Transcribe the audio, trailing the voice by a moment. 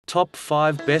Top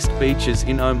 5 Best Beaches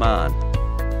in Oman.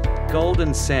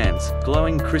 Golden sands,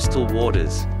 glowing crystal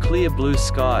waters, clear blue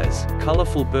skies,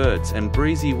 colorful birds and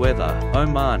breezy weather,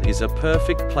 Oman is a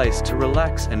perfect place to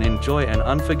relax and enjoy an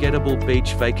unforgettable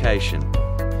beach vacation.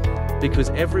 Because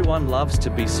everyone loves to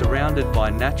be surrounded by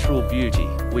natural beauty,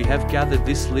 we have gathered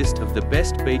this list of the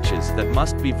best beaches that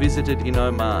must be visited in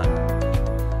Oman.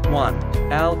 1.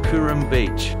 Qurum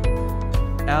Beach.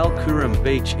 Qurum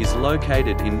Beach is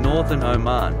located in northern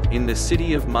Oman, in the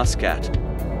city of Muscat.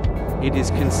 It is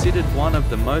considered one of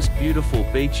the most beautiful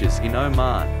beaches in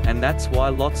Oman, and that's why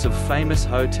lots of famous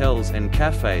hotels and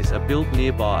cafes are built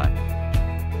nearby.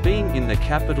 Being in the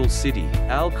capital city,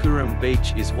 Qurum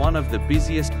Beach is one of the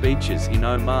busiest beaches in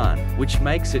Oman, which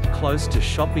makes it close to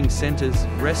shopping centers,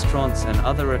 restaurants and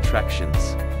other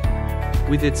attractions.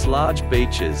 With its large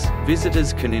beaches,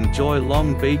 visitors can enjoy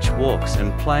long beach walks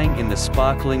and playing in the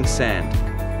sparkling sand.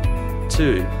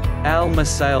 2.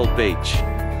 Muscat Beach.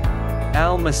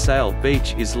 Muscat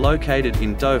Beach is located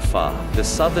in Dhofar, the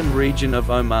southern region of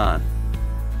Oman.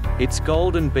 Its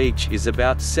golden beach is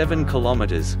about 7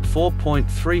 kilometers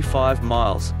 (4.35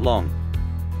 miles) long.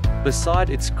 Beside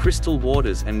its crystal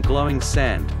waters and glowing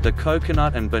sand, the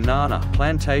coconut and banana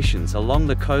plantations along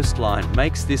the coastline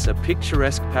makes this a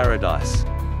picturesque paradise.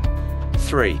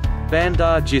 3.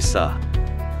 Bandar Jisr.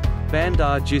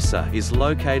 Bandar Jisr is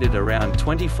located around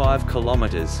 25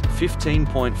 kilometers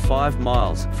 (15.5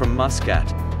 miles) from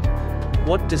Muscat.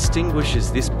 What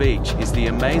distinguishes this beach is the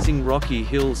amazing rocky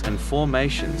hills and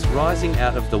formations rising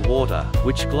out of the water,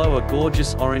 which glow a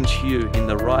gorgeous orange hue in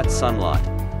the right sunlight.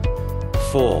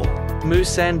 4.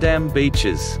 Muscat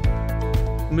Beaches.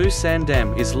 Muscat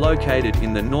is located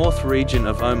in the north region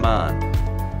of Oman.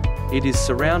 It is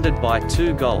surrounded by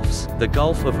two gulfs, the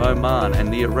Gulf of Oman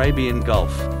and the Arabian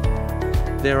Gulf.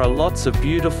 There are lots of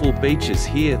beautiful beaches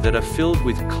here that are filled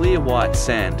with clear white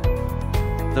sand.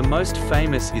 The most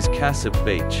famous is Qasab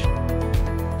Beach.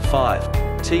 5.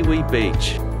 Tiwi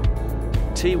Beach.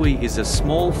 Tiwi is a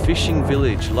small fishing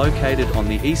village located on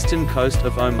the eastern coast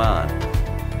of Oman.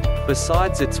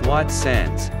 Besides its white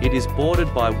sands, it is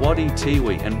bordered by Wadi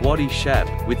Tiwi and Wadi Shab,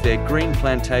 with their green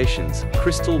plantations,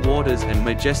 crystal waters and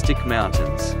majestic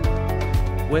mountains.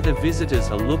 Whether visitors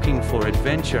are looking for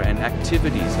adventure and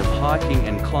activities of hiking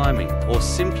and climbing, or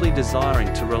simply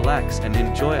desiring to relax and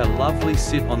enjoy a lovely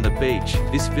sit on the beach,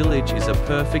 this village is a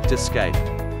perfect escape.